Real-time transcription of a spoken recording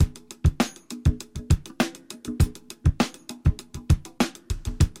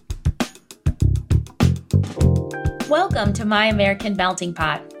Welcome to My American Melting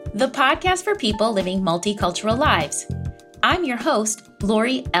Pot, the podcast for people living multicultural lives. I'm your host,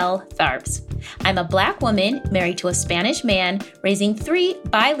 Lori L. Tharps. I'm a Black woman married to a Spanish man, raising 3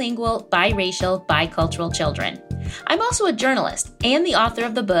 bilingual, biracial, bicultural children. I'm also a journalist and the author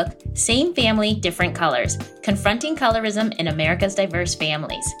of the book, Same Family, Different Colors, Confronting Colorism in America's Diverse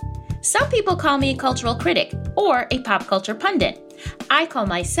Families. Some people call me a cultural critic or a pop culture pundit. I call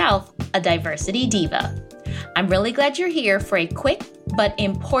myself a diversity diva. I'm really glad you're here for a quick but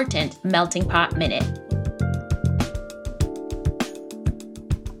important Melting Pot Minute.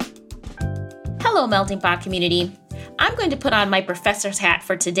 Hello, Melting Pot community. I'm going to put on my professor's hat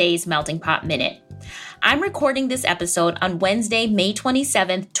for today's Melting Pot Minute. I'm recording this episode on Wednesday, May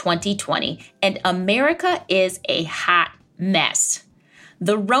 27th, 2020, and America is a hot mess.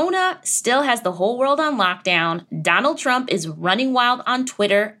 The Rona still has the whole world on lockdown. Donald Trump is running wild on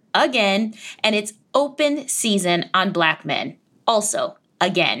Twitter again, and it's open season on Black men. Also,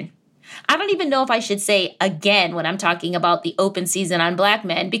 again. I don't even know if I should say again when I'm talking about the open season on Black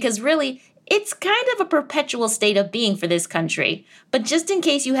men, because really, it's kind of a perpetual state of being for this country. But just in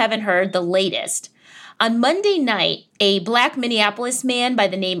case you haven't heard the latest, on Monday night, a Black Minneapolis man by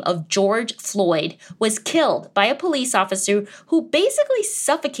the name of George Floyd was killed by a police officer who basically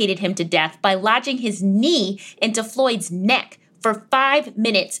suffocated him to death by lodging his knee into Floyd's neck for 5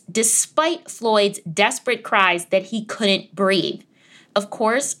 minutes, despite Floyd's desperate cries that he couldn't breathe. Of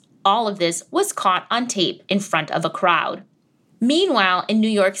course, all of this was caught on tape in front of a crowd. Meanwhile, in New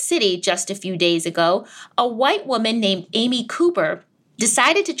York City just a few days ago, a white woman named Amy Cooper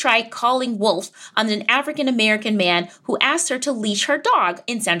decided to try calling wolf on an African-American man who asked her to leash her dog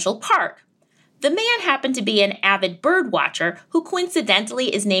in Central Park. The man happened to be an avid bird watcher who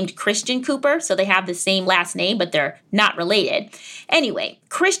coincidentally is named Christian Cooper, so they have the same last name, but they're not related. Anyway,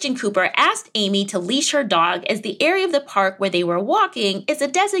 Christian Cooper asked Amy to leash her dog as the area of the park where they were walking is a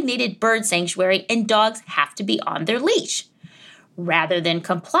designated bird sanctuary and dogs have to be on their leash. Rather than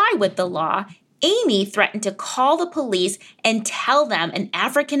comply with the law, Amy threatened to call the police and tell them an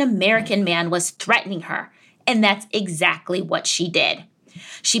African-American man was threatening her, and that's exactly what she did.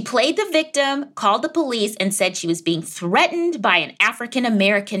 She played the victim, called the police, and said she was being threatened by an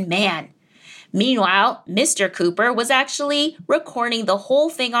African-American man. Meanwhile, Mr. Cooper was actually recording the whole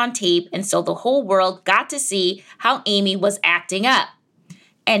thing on tape, and so the whole world got to see how Amy was acting up.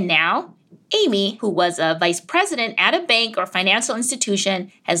 And now, Amy, who was a vice president at a bank or financial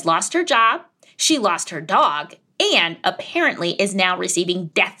institution, has lost her job, she lost her dog, and apparently is now receiving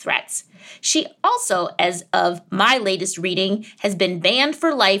death threats. She also, as of my latest reading, has been banned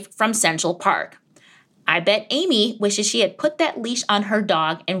for life from Central Park. I bet Amy wishes she had put that leash on her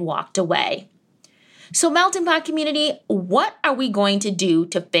dog and walked away. So, Melting Pot community, what are we going to do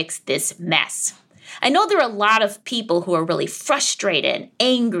to fix this mess? I know there are a lot of people who are really frustrated,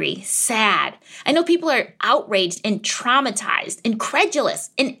 angry, sad. I know people are outraged and traumatized,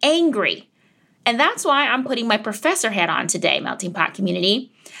 incredulous and angry. And that's why I'm putting my professor hat on today, Melting Pot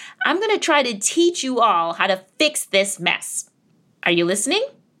community. I'm going to try to teach you all how to fix this mess. Are you listening?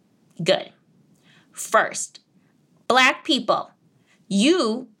 Good. First, Black people,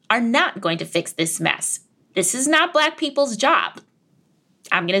 you are not going to fix this mess. This is not Black people's job.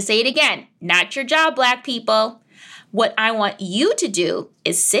 I'm going to say it again. Not your job, Black people. What I want you to do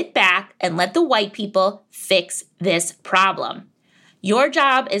is sit back and let the white people fix this problem. Your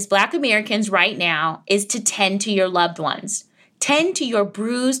job as Black Americans right now is to tend to your loved ones. Tend to your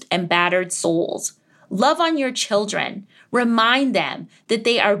bruised and battered souls. Love on your children. Remind them that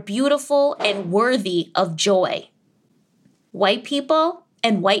they are beautiful and worthy of joy. White people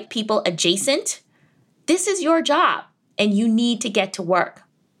and white people adjacent, this is your job and you need to get to work.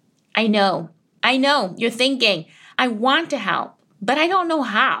 I know, you're thinking, I want to help, but I don't know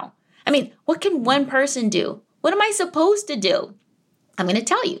how. I mean, what can one person do? What am I supposed to do? I'm going to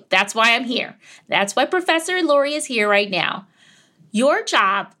tell you. That's why I'm here. That's why Professor Lori is here right now. Your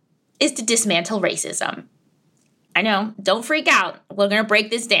job is to dismantle racism. I know, don't freak out. We're going to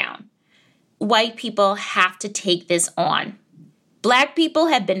break this down. White people have to take this on. Black people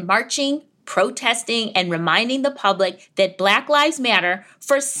have been marching, protesting, and reminding the public that Black Lives Matter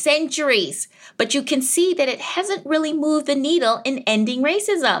for centuries. But you can see that it hasn't really moved the needle in ending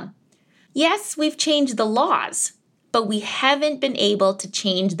racism. Yes, we've changed the laws, but we haven't been able to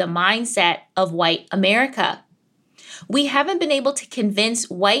change the mindset of white America. We haven't been able to convince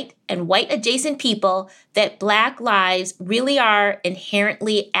white and white adjacent people that Black lives really are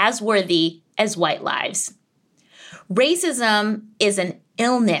inherently as worthy as white lives. Racism is an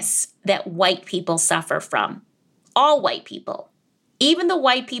illness that white people suffer from. All white people. Even the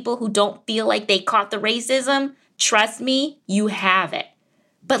white people who don't feel like they caught the racism, Trust me, you have it.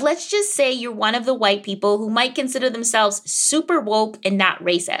 But let's just say you're one of the white people who might consider themselves super woke and not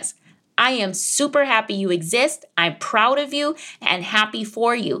racist. I am super happy you exist. I'm proud of you and happy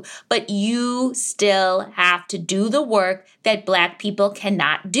for you. But you still have to do the work that Black people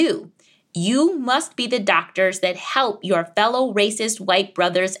cannot do. You must be the doctors that help your fellow racist white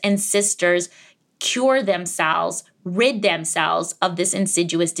brothers and sisters cure themselves, rid themselves of this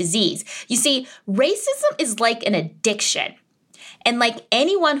insidious disease. You see, racism is like an addiction. And like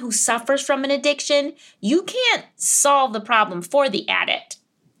anyone who suffers from an addiction, you can't solve the problem for the addict.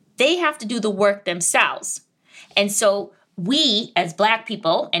 They have to do the work themselves. And so we, as Black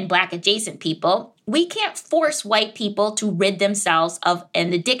people and Black adjacent people, we can't force white people to rid themselves of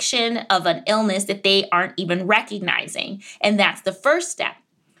an addiction, of an illness that they aren't even recognizing. And that's the first step.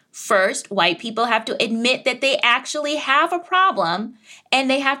 First, white people have to admit that they actually have a problem, and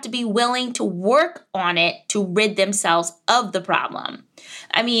they have to be willing to work on it to rid themselves of the problem.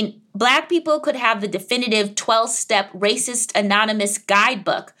 I mean, Black people could have the definitive 12-step racist anonymous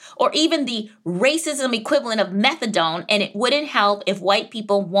guidebook, or even the racism equivalent of methadone, and it wouldn't help if white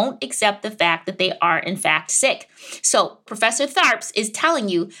people won't accept the fact that they are in fact sick. So Professor Tharps is telling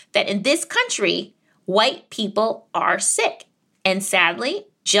you that in this country, white people are sick. And sadly,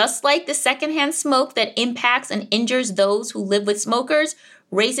 just like the secondhand smoke that impacts and injures those who live with smokers,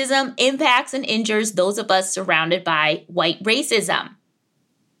 racism impacts and injures those of us surrounded by white racism.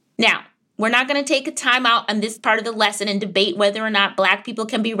 Now, we're not going to take a time out on this part of the lesson and debate whether or not Black people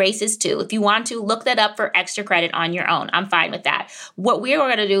can be racist too. If you want to, look that up for extra credit on your own. I'm fine with that. What we are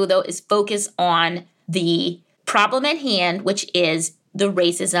going to do, though, is focus on the problem at hand, which is the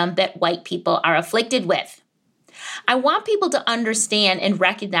racism that white people are afflicted with. I want people to understand and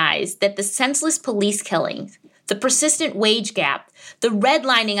recognize that the senseless police killings, the persistent wage gap, the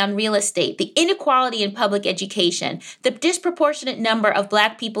redlining on real estate, the inequality in public education, the disproportionate number of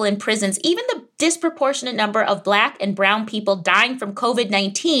Black people in prisons, even the disproportionate number of Black and brown people dying from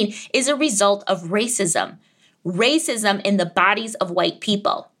COVID-19 is a result of racism. Racism in the bodies of white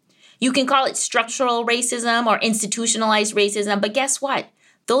people. You can call it structural racism or institutionalized racism, but guess what?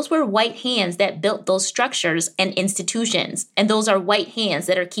 Those were white hands that built those structures and institutions, and those are white hands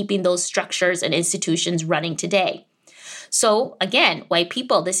that are keeping those structures and institutions running today. So again, white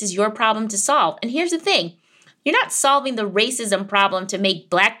people, this is your problem to solve. And here's the thing, you're not solving the racism problem to make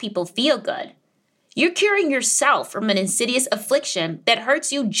Black people feel good. You're curing yourself from an insidious affliction that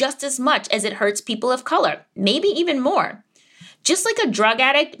hurts you just as much as it hurts people of color, maybe even more. Just like a drug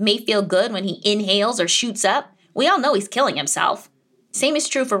addict may feel good when he inhales or shoots up, we all know he's killing himself. Same is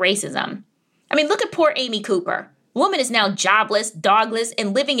true for racism. I mean, look at poor Amy Cooper. Woman is now jobless, dogless,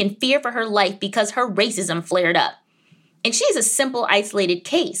 and living in fear for her life because her racism flared up. And she's a simple, isolated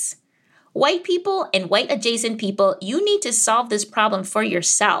case. White people and white adjacent people, you need to solve this problem for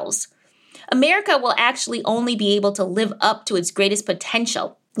yourselves. America will actually only be able to live up to its greatest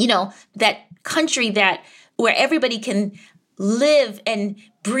potential. You know, that country where everybody can live and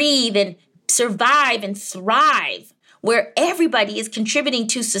breathe and survive and thrive, where everybody is contributing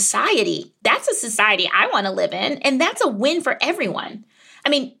to society. That's a society I want to live in, and that's a win for everyone. I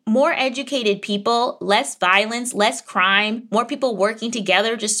mean, more educated people, less violence, less crime, more people working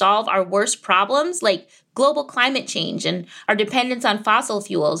together to solve our worst problems like global climate change and our dependence on fossil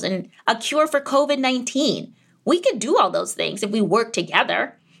fuels and a cure for COVID-19. We could do all those things if we work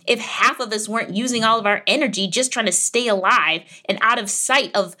together. If half of us weren't using all of our energy just trying to stay alive and out of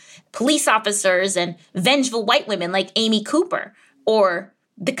sight of police officers and vengeful white women like Amy Cooper, or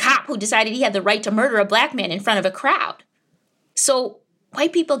the cop who decided he had the right to murder a Black man in front of a crowd. So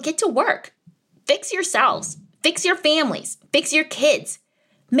white people, get to work. Fix yourselves. Fix your families. Fix your kids.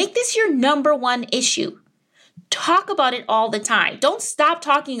 Make this your number one issue. Talk about it all the time. Don't stop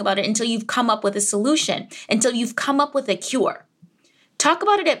talking about it until you've come up with a solution, until you've come up with a cure. Talk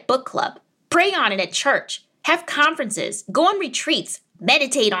about it at book club. Pray on it at church. Have conferences. Go on retreats.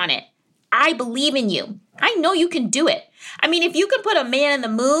 Meditate on it. I believe in you. I know you can do it. I mean, if you can put a man on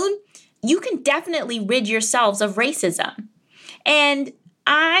the moon, you can definitely rid yourselves of racism. And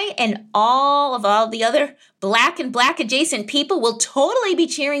I and all the other Black and Black adjacent people will totally be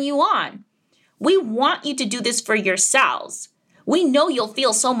cheering you on. We want you to do this for yourselves. We know you'll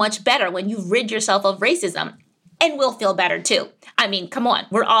feel so much better when you rid yourself of racism. And we'll feel better too. I mean, come on,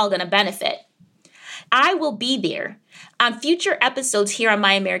 we're all going to benefit. I will be there on future episodes here on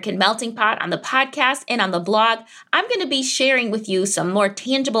My American Melting Pot, on the podcast and on the blog. I'm going to be sharing with you some more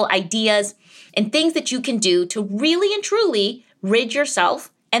tangible ideas and things that you can do to really and truly rid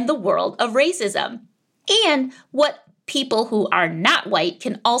yourself and the world of racism. And what people who are not white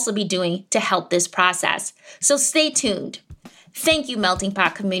can also be doing to help this process. So stay tuned. Thank you, Melting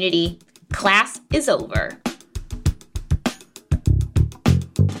Pot community. Class is over.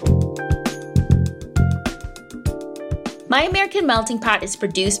 My American Melting Pot is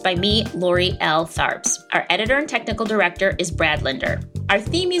produced by me, Lori L. Tharps. Our editor and technical director is Brad Linder. Our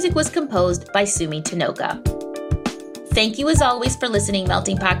theme music was composed by Sumi Tanoka. Thank you as always for listening,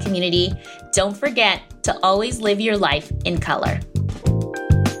 Melting Pot community. Don't forget to always live your life in color.